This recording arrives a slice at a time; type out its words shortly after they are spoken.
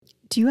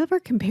Do you ever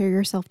compare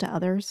yourself to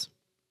others?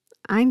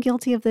 I'm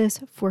guilty of this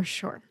for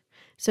sure.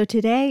 So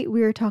today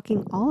we are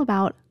talking all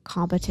about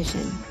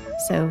competition.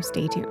 So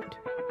stay tuned.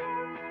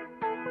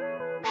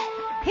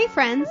 Hey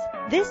friends,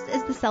 this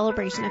is the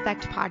Celebration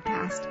Effect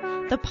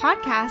podcast, the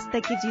podcast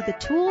that gives you the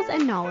tools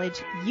and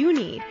knowledge you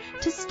need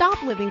to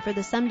stop living for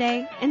the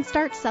someday and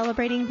start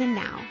celebrating the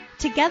now.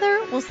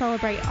 Together, we'll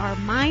celebrate our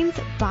minds,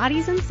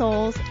 bodies, and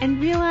souls and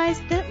realize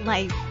that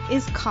life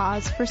is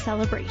cause for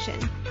celebration.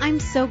 I'm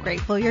so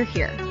grateful you're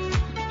here.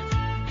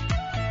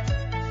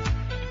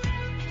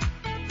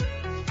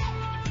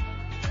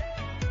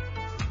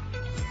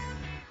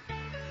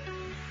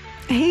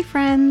 Hey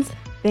friends,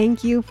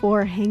 thank you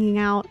for hanging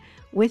out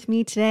with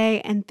me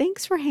today, and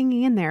thanks for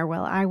hanging in there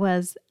while I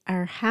was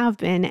or have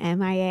been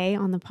MIA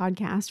on the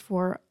podcast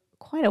for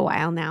quite a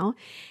while now.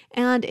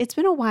 And it's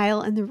been a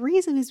while, and the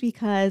reason is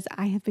because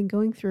I have been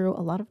going through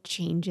a lot of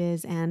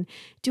changes and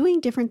doing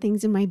different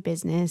things in my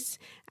business.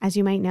 As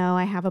you might know,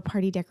 I have a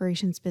party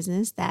decorations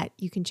business that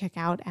you can check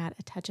out at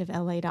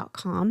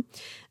atouchofla.com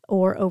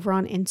or over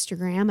on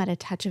Instagram at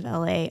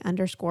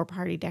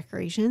atouchofla_party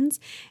decorations.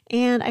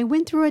 And I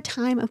went through a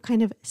time of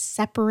kind of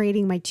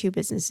separating my two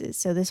businesses.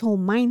 So this whole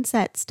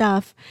mindset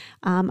stuff,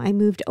 I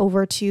moved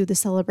over to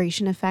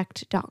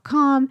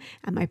thecelebrationeffect.com,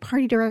 and my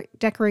party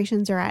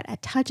decorations are at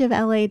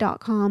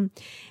atouchofla.com.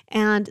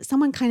 And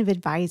someone kind of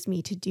advised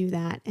me to do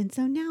that. And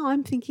so now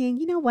I'm thinking,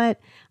 you know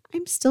what?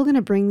 I'm still going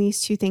to bring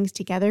these two things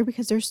together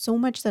because there's so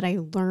much that I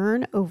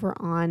learn over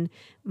on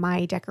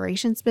my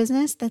decorations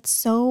business that's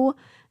so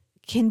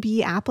can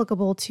be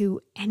applicable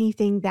to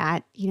anything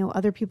that,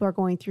 other people are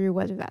going through,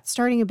 whether that's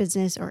starting a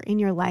business or in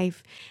your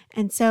life.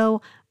 And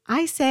so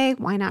I say,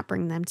 why not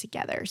bring them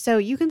together? So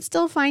you can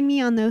still find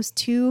me on those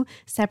two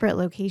separate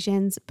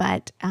locations,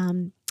 but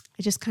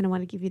I just kind of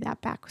want to give you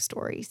that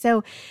backstory.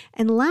 So,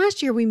 and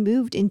last year we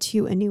moved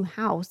into a new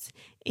house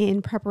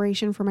in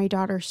preparation for my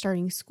daughter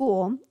starting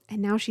school.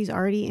 And now she's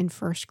already in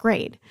first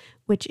grade,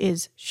 which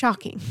is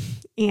shocking.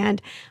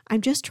 And I'm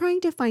just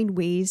trying to find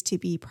ways to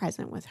be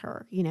present with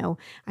her.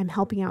 I'm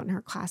helping out in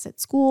her class at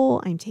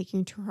school. I'm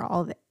taking to her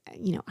all the,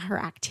 her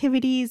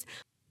activities,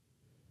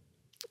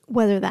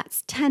 whether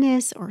that's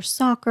tennis or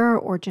soccer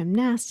or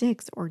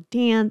gymnastics or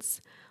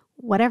dance.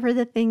 Whatever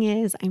the thing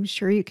is, I'm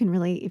sure you can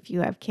relate if you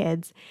have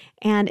kids.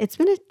 And it's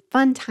been a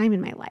fun time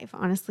in my life.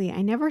 Honestly,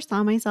 I never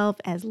saw myself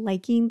as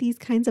liking these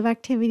kinds of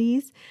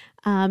activities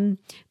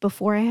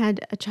before I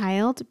had a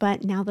child.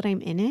 But now that I'm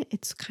in it,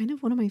 it's kind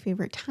of one of my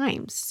favorite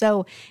times.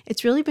 So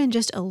it's really been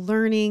just a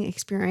learning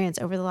experience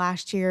over the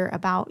last year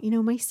about,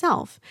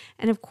 myself.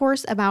 And of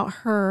course, about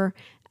her.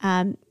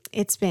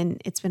 It's been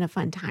a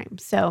fun time.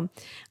 So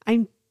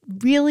I'm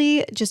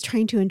really just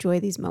trying to enjoy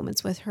these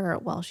moments with her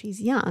while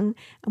she's young,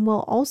 and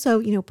while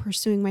also,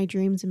 pursuing my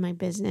dreams in my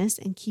business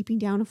and keeping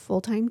down a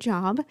full-time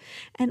job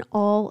and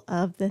all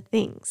of the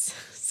things.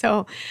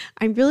 So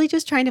I'm really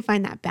just trying to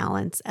find that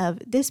balance of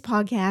this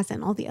podcast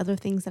and all the other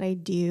things that I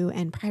do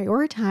and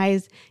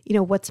prioritize,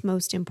 what's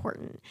most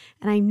important.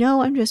 And I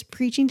know I'm just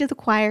preaching to the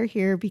choir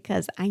here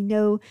because I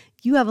know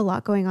you have a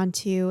lot going on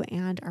too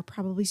and are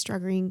probably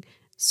struggling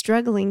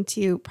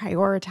to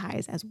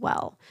prioritize as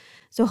well.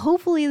 So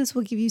hopefully this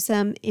will give you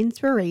some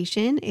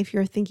inspiration if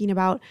you're thinking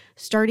about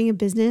starting a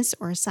business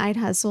or a side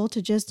hustle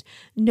to just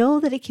know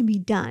that it can be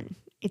done.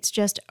 It's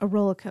just a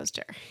roller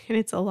coaster and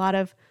it's a lot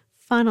of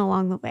fun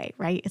along the way,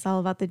 right? It's all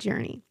about the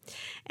journey.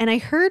 And I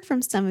heard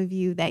from some of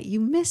you that you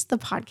missed the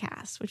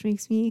podcast, which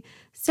makes me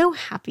so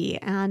happy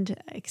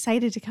and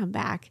excited to come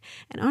back.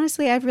 And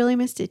honestly, I've really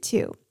missed it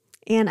too.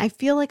 And I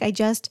feel like I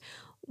just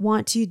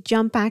want to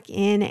jump back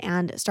in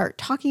and start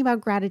talking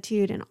about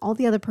gratitude and all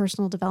the other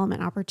personal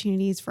development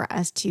opportunities for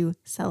us to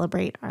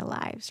celebrate our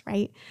lives,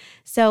 right?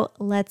 So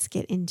let's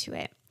get into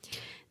it.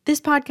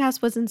 This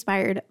podcast was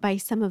inspired by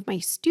some of my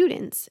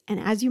students. And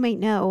as you might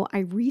know, I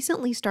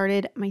recently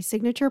started my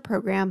signature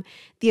program,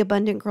 The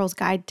Abundant Girl's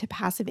Guide to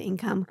Passive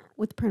Income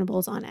with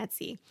Printables on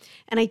Etsy.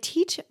 And I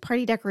teach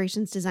party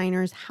decorations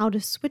designers how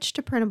to switch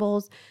to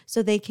printables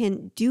so they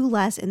can do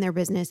less in their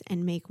business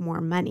and make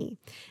more money.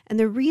 And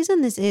the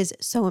reason this is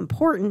so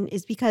important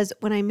is because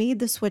when I made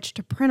the switch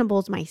to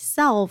printables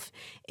myself,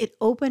 it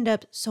opened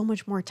up so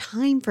much more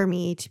time for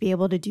me to be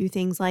able to do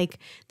things like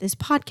this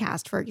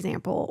podcast, for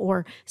example,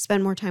 or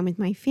spend more time with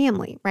my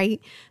family,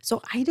 right?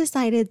 So I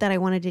decided that I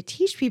wanted to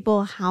teach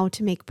people how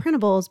to make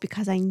printables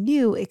because I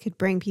knew it could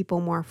bring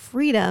people more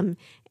freedom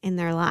in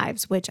their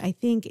lives, which I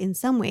think in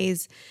some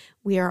ways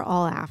we are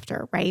all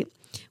after, right?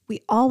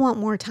 We all want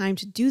more time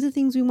to do the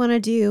things we want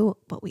to do,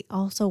 but we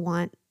also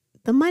want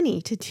the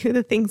money to do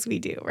the things we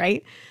do,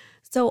 right?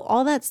 So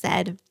all that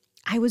said,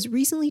 I was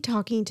recently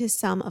talking to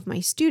some of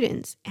my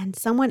students and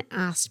someone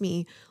asked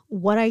me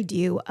what I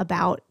do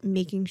about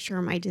making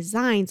sure my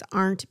designs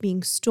aren't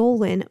being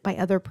stolen by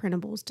other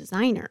printables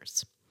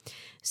designers.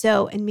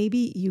 So, and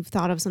maybe you've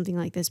thought of something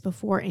like this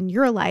before in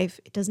your life.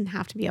 It doesn't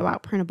have to be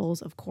about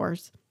printables, of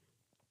course.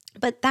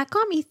 But that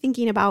got me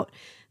thinking about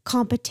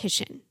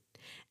competition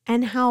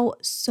and how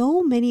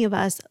so many of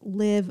us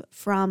live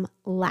from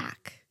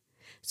lack.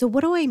 So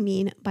what do I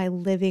mean by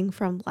living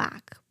from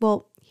lack?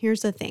 Well,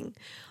 here's the thing.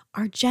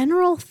 Our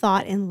general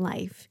thought in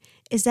life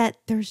is that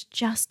there's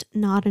just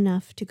not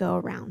enough to go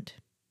around.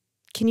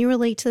 Can you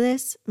relate to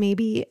this?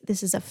 Maybe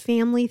this is a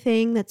family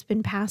thing that's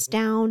been passed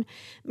down.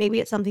 Maybe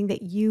it's something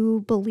that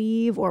you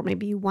believe or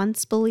maybe you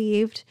once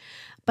believed.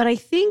 But I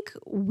think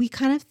we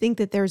kind of think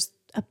that there's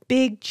a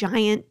big,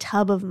 giant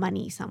tub of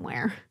money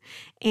somewhere.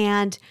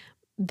 And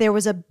there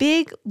was a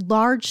big,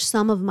 large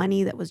sum of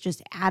money that was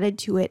just added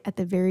to it at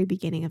the very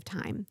beginning of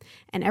time.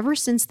 And ever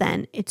since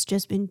then, it's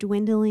just been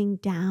dwindling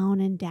down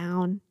and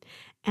down.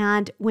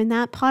 And when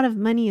that pot of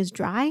money is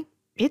dry,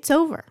 it's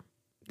over.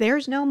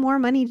 There's no more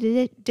money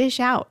to dish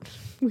out.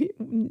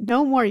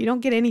 No more. You don't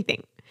get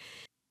anything.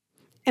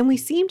 And we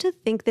seem to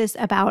think this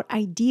about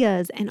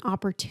ideas and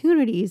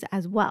opportunities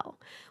as well.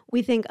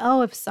 We think,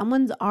 oh, if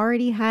someone's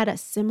already had a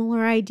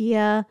similar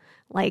idea,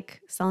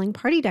 like selling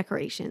party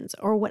decorations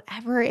or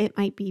whatever it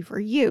might be for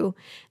you,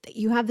 that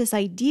you have this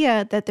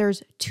idea that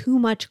there's too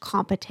much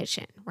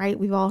competition, right?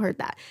 We've all heard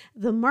that.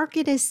 The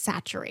market is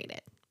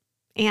saturated.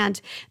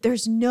 And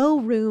there's no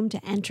room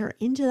to enter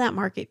into that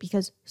market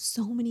because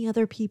so many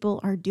other people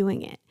are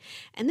doing it.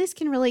 And this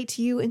can relate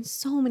to you in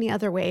so many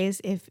other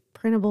ways. If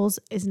printables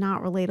is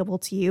not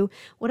relatable to you,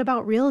 what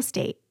about real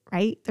estate,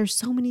 right? There's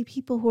so many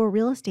people who are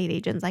real estate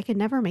agents. I could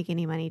never make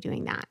any money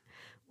doing that.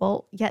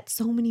 Well, yet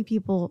so many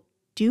people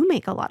do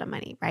make a lot of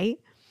money, right?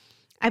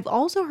 I've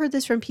also heard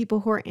this from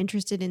people who are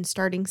interested in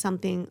starting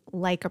something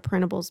like a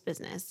printables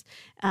business,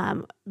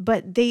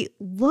 but they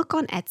look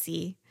on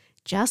Etsy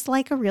just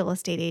like a real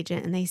estate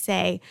agent, and they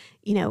say,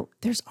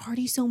 there's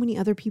already so many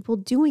other people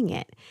doing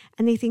it,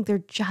 and they think there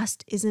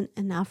just isn't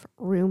enough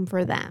room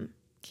for them.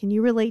 Can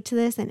you relate to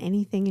this and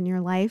anything in your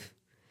life?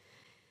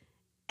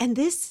 And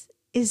this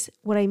is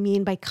what I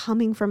mean by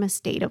coming from a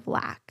state of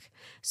lack.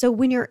 So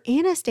when you're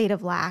in a state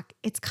of lack,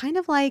 it's kind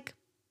of like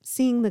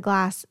seeing the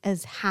glass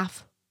as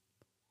half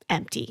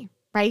empty,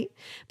 right?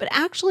 But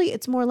actually,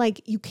 it's more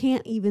like you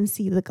can't even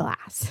see the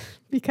glass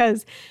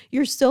because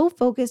you're so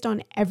focused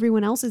on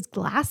everyone else's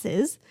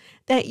glasses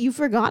that you've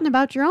forgotten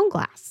about your own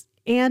glass.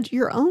 And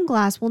your own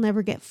glass will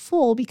never get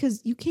full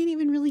because you can't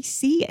even really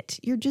see it.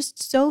 You're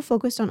just so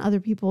focused on other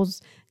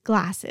people's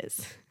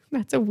glasses.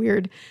 That's a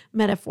weird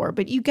metaphor,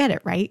 but you get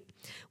it, right?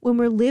 When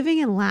we're living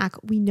in lack,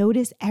 we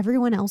notice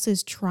everyone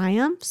else's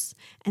triumphs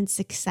and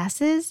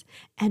successes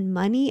and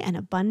money and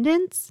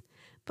abundance,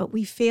 but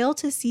we fail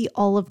to see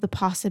all of the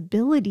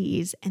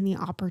possibilities and the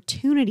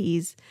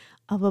opportunities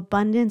of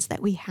abundance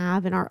that we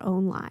have in our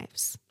own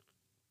lives.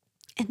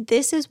 And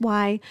this is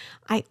why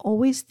I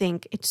always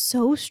think it's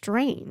so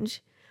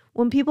strange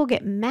when people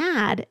get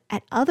mad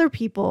at other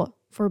people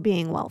for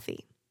being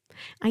wealthy.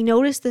 I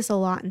notice this a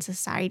lot in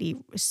society,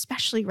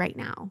 especially right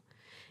now.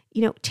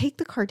 Take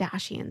the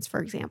Kardashians,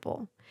 for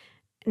example.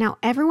 Now,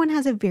 everyone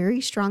has a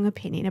very strong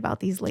opinion about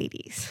these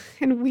ladies,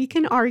 and we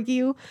can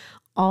argue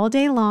all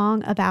day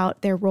long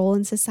about their role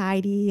in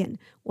society and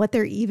what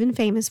they're even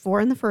famous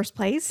for in the first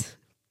place.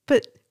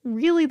 But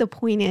really, the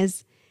point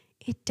is,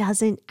 it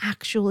doesn't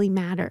actually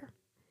matter.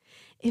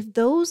 If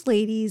those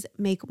ladies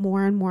make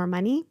more and more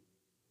money,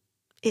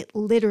 it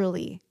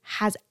literally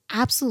has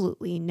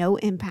absolutely no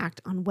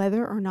impact on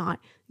whether or not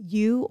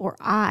you or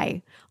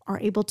I are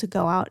able to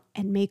go out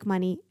and make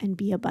money and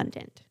be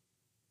abundant.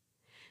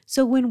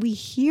 So when we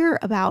hear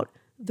about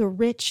the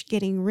rich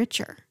getting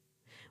richer,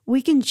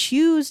 we can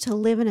choose to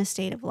live in a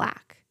state of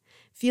lack,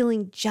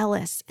 feeling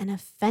jealous and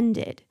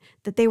offended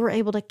that they were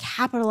able to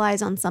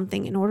capitalize on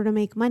something in order to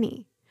make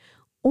money.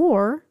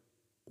 Or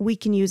we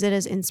can use it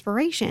as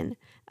inspiration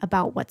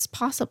about what's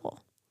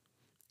possible.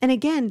 And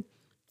again,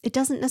 it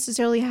doesn't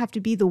necessarily have to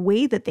be the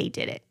way that they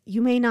did it.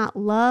 You may not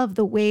love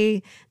the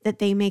way that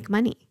they make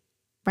money,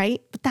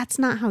 right? But that's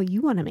not how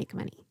you want to make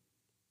money.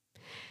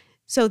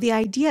 So the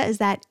idea is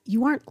that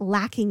you aren't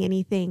lacking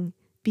anything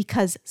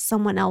because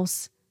someone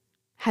else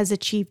has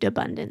achieved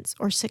abundance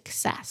or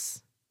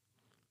success.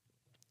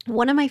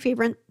 One of my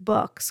favorite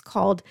books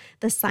called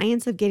The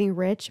Science of Getting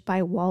Rich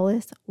by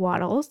Wallace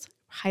Wattles,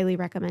 highly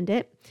recommend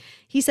it.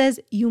 He says,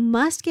 you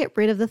must get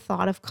rid of the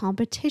thought of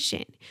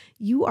competition.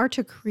 You are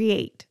to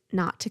create,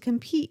 not to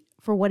compete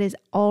for what is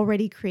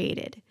already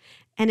created.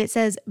 And it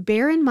says,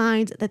 bear in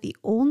mind that the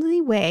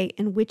only way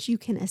in which you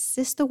can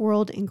assist the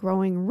world in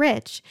growing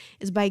rich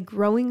is by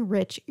growing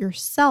rich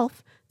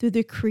yourself through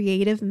the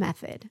creative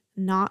method,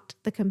 not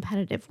the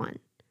competitive one.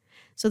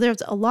 So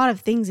there's a lot of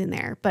things in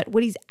there, but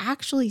what he's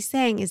actually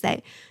saying is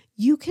that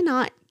you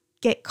cannot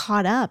get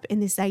caught up in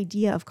this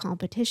idea of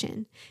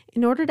competition.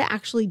 In order to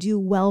actually do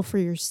well for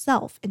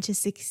yourself and to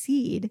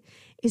succeed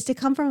is to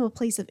come from a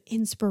place of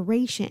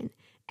inspiration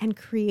and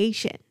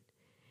creation.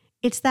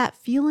 It's that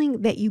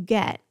feeling that you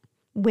get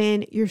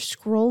when you're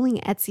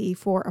scrolling Etsy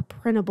for a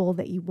printable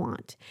that you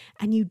want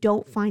and you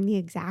don't find the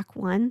exact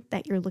one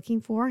that you're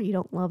looking for. You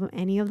don't love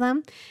any of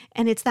them.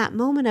 And it's that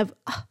moment of,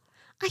 oh,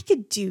 I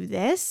could do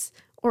this,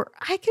 or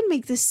I can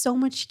make this so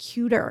much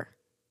cuter,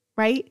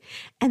 right?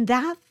 And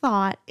that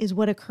thought is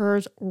what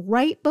occurs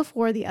right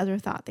before the other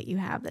thought that you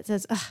have that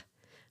says, ugh,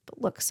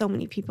 but look, so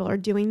many people are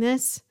doing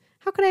this.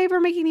 How could I ever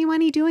make any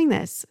money doing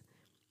this?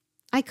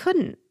 I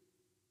couldn't,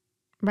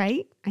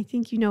 right? I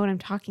think you know what I'm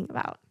talking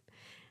about.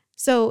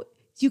 So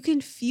you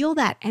can feel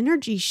that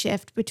energy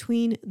shift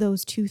between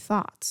those two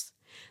thoughts.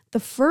 The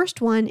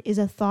first one is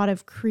a thought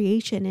of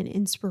creation and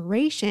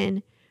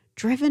inspiration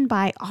driven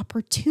by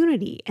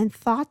opportunity and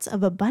thoughts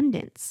of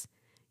abundance.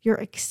 You're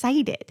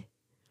excited.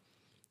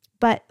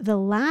 But the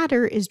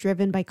latter is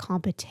driven by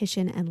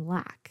competition and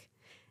lack.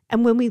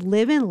 And when we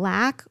live in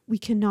lack, we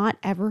cannot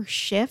ever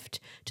shift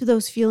to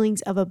those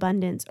feelings of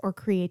abundance or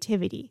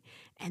creativity.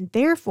 And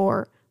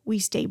therefore, we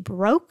stay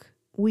broke,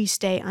 we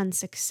stay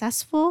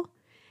unsuccessful,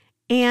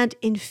 and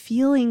in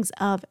feelings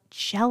of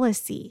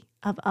jealousy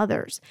of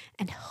others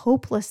and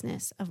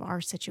hopelessness of our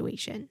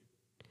situation.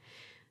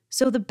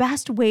 So the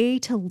best way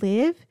to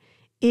live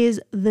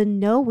is the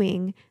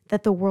knowing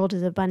that the world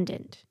is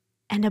abundant,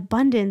 and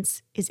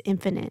abundance is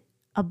infinite.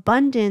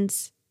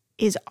 Abundance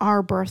is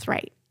our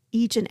birthright,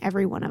 each and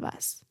every one of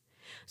us.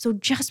 So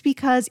just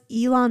because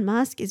Elon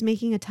Musk is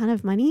making a ton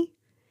of money,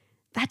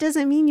 that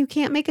doesn't mean you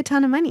can't make a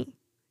ton of money.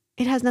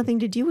 It has nothing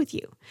to do with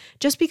you.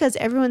 Just because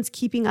everyone's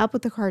keeping up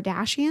with the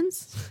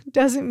Kardashians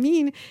doesn't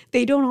mean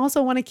they don't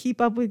also want to keep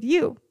up with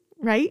you,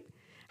 right?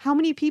 How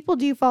many people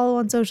do you follow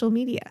on social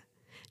media?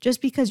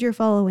 Just because you're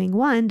following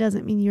one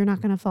doesn't mean you're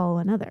not going to follow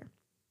another.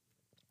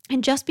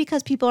 And just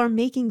because people are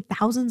making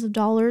thousands of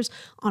dollars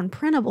on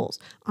printables,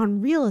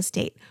 on real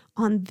estate,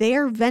 on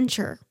their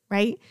venture,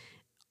 right,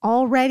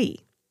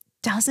 already,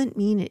 doesn't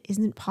mean it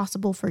isn't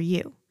possible for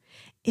you.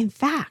 In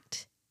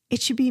fact,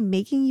 it should be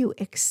making you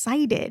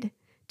excited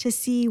to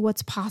see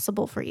what's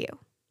possible for you.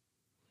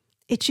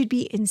 It should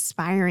be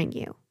inspiring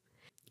you.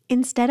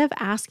 Instead of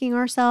asking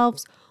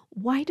ourselves,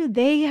 why do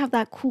they have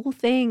that cool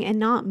thing and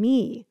not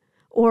me?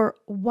 Or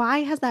why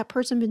has that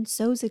person been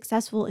so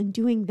successful in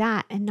doing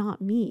that and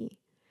not me?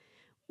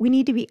 We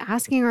need to be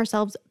asking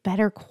ourselves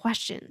better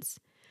questions.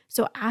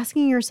 So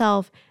asking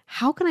yourself,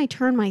 how can I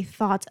turn my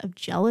thoughts of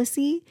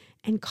jealousy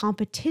and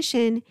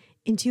competition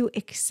into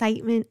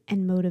excitement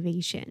and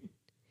motivation?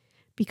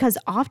 Because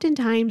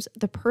oftentimes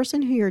the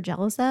person who you're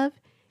jealous of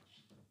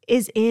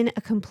is in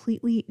a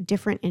completely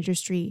different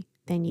industry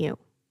than you,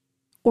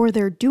 or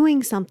they're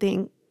doing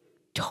something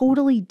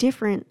totally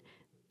different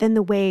than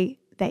the way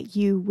that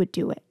you would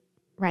do it,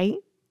 right?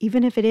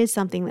 Even if it is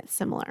something that's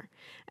similar.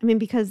 I mean,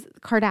 because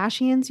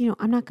Kardashians,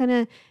 I'm not going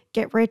to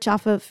get rich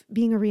off of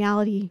being a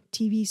reality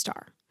TV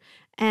star.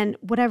 And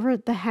whatever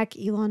the heck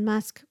Elon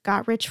Musk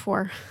got rich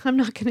for, I'm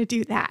not going to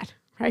do that,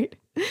 right?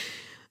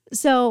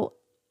 So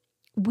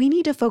we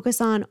need to focus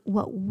on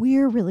what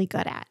we're really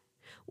good at,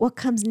 what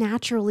comes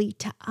naturally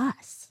to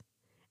us,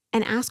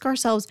 and ask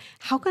ourselves,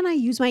 how can I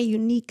use my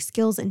unique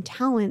skills and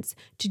talents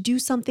to do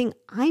something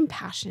I'm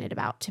passionate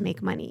about to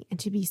make money and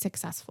to be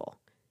successful,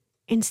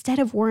 instead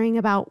of worrying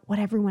about what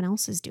everyone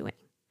else is doing?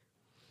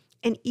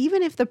 And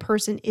even if the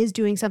person is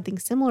doing something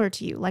similar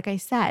to you, like I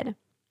said,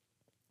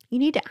 you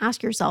need to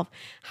ask yourself,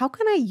 how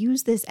can I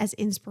use this as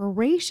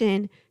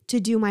inspiration to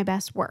do my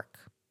best work?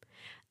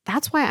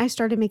 That's why I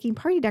started making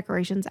party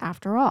decorations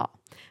after all.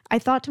 I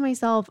thought to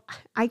myself,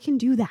 I can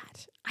do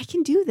that. I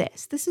can do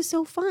this. This is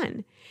so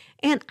fun.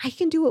 And I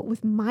can do it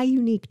with my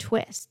unique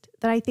twist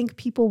that I think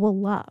people will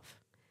love.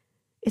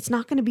 It's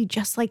not going to be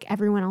just like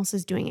everyone else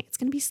is doing it. It's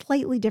going to be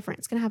slightly different.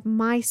 It's going to have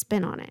my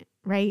spin on it,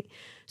 right?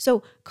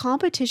 So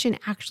competition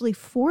actually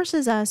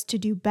forces us to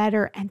do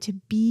better and to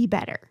be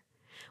better.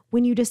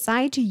 When you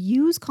decide to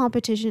use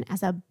competition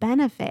as a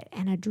benefit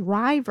and a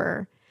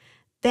driver,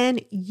 then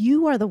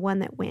you are the one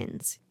that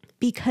wins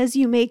because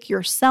you make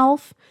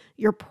yourself,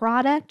 your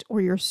product,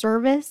 or your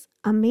service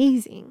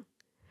amazing.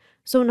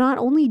 So not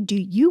only do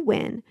you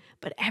win,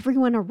 but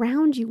everyone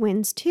around you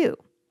wins too.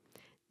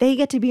 They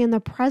get to be in the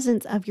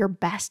presence of your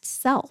best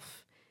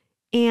self.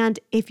 And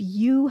if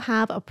you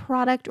have a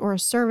product or a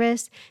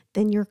service,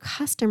 then your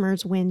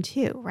customers win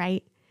too,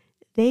 right?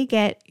 They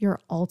get your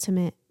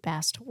ultimate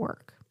best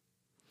work.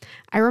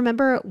 I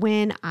remember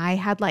when I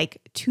had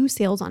like 2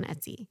 sales on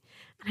Etsy,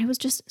 and I was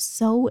just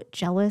so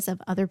jealous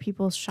of other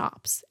people's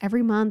shops.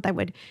 Every month I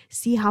would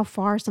see how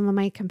far some of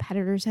my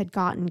competitors had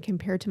gotten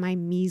compared to my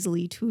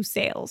measly 2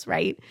 sales,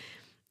 right?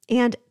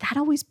 And that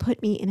always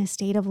put me in a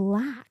state of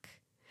lack.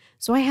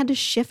 So I had to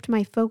shift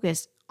my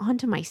focus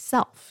onto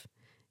myself.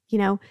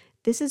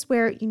 This is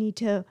where you need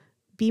to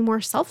be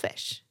more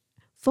selfish.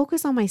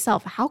 Focus on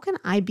myself. How can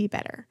I be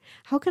better?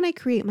 How can I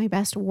create my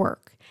best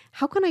work?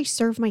 How can I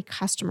serve my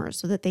customers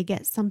so that they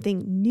get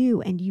something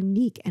new and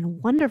unique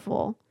and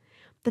wonderful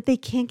that they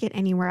can't get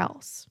anywhere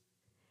else?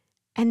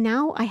 And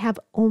now I have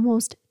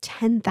almost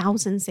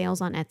 10,000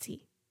 sales on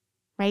Etsy,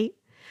 right?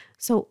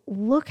 So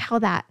look how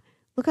that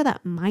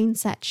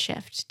mindset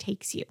shift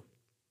takes you.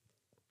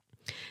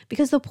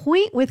 Because the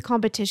point with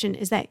competition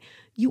is that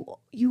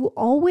you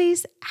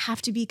always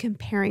have to be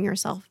comparing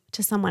yourself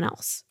to someone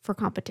else for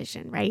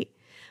competition, right?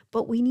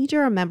 But we need to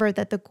remember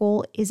that the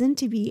goal isn't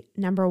to be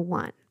number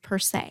one per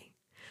se.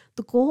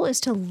 The goal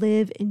is to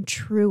live in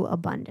true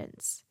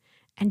abundance.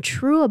 And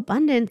true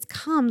abundance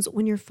comes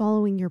when you're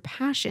following your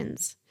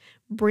passions,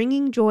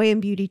 bringing joy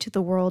and beauty to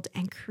the world,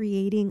 and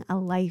creating a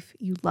life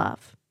you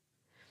love.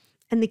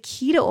 And the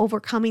key to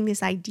overcoming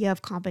this idea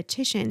of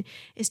competition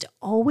is to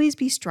always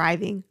be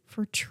striving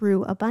for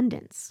true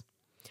abundance.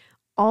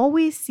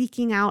 Always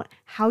seeking out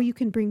how you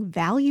can bring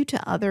value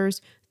to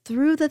others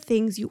through the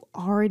things you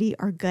already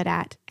are good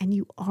at and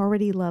you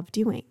already love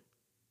doing.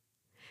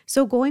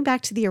 So going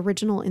back to the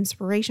original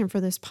inspiration for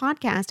this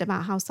podcast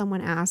about how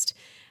someone asked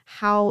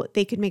how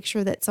they could make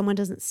sure that someone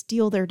doesn't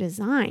steal their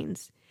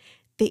designs,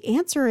 the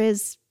answer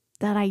is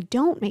that I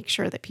don't make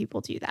sure that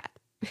people do that.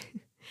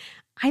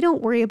 I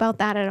don't worry about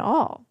that at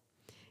all,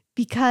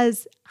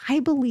 because I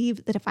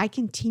believe that if I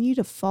continue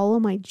to follow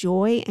my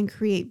joy and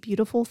create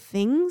beautiful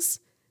things,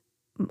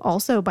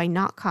 also by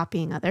not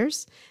copying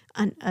others,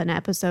 an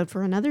episode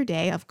for another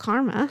day of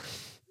karma,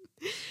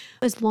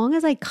 as long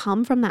as I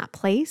come from that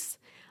place,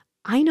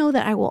 I know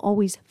that I will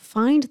always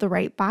find the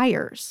right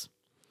buyers.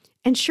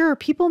 And sure,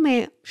 people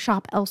may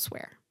shop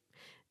elsewhere,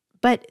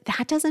 but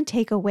that doesn't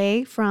take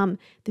away from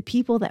the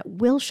people that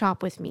will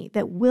shop with me,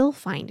 that will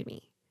find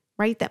me,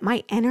 right? That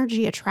my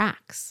energy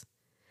attracts.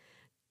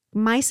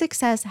 My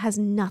success has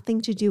nothing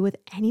to do with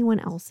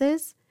anyone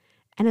else's.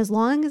 And as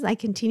long as I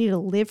continue to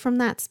live from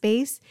that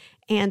space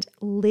and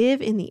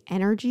live in the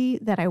energy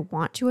that I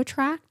want to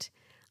attract,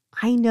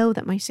 I know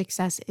that my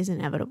success is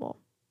inevitable.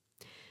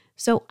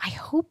 So I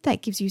hope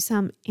that gives you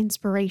some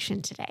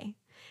inspiration today.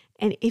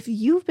 And if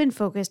you've been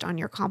focused on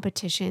your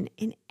competition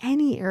in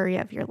any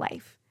area of your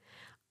life,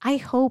 I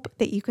hope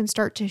that you can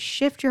start to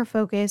shift your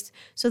focus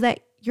so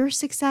that your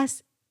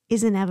success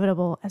is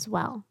inevitable as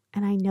well.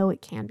 And I know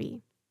it can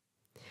be.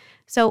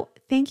 So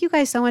thank you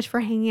guys so much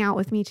for hanging out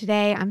with me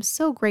today. I'm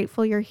so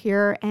grateful you're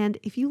here. And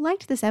if you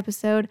liked this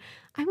episode,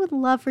 I would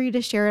love for you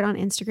to share it on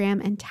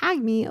Instagram and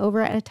tag me over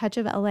at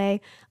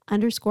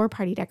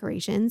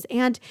 @touchofla_party_decorations.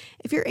 And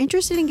if you're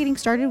interested in getting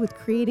started with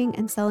creating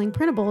and selling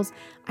printables,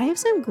 I have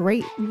some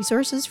great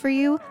resources for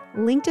you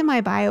linked in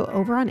my bio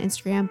over on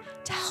Instagram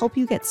to help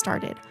you get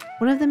started.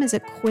 One of them is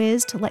a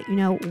quiz to let you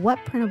know what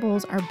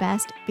printables are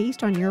best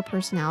based on your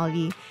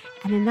personality.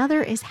 And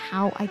another is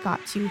how I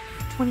got to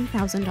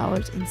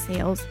 $20,000 in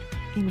sales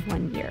in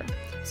 1 year.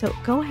 So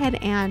go ahead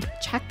and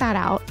check that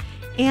out.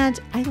 And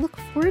I look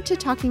forward to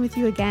talking with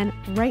you again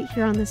right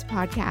here on this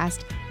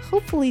podcast,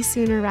 hopefully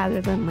sooner rather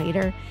than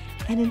later.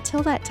 And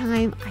until that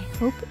time, I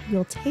hope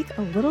you'll take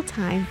a little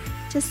time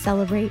to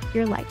celebrate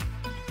your life.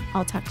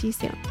 I'll talk to you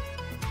soon.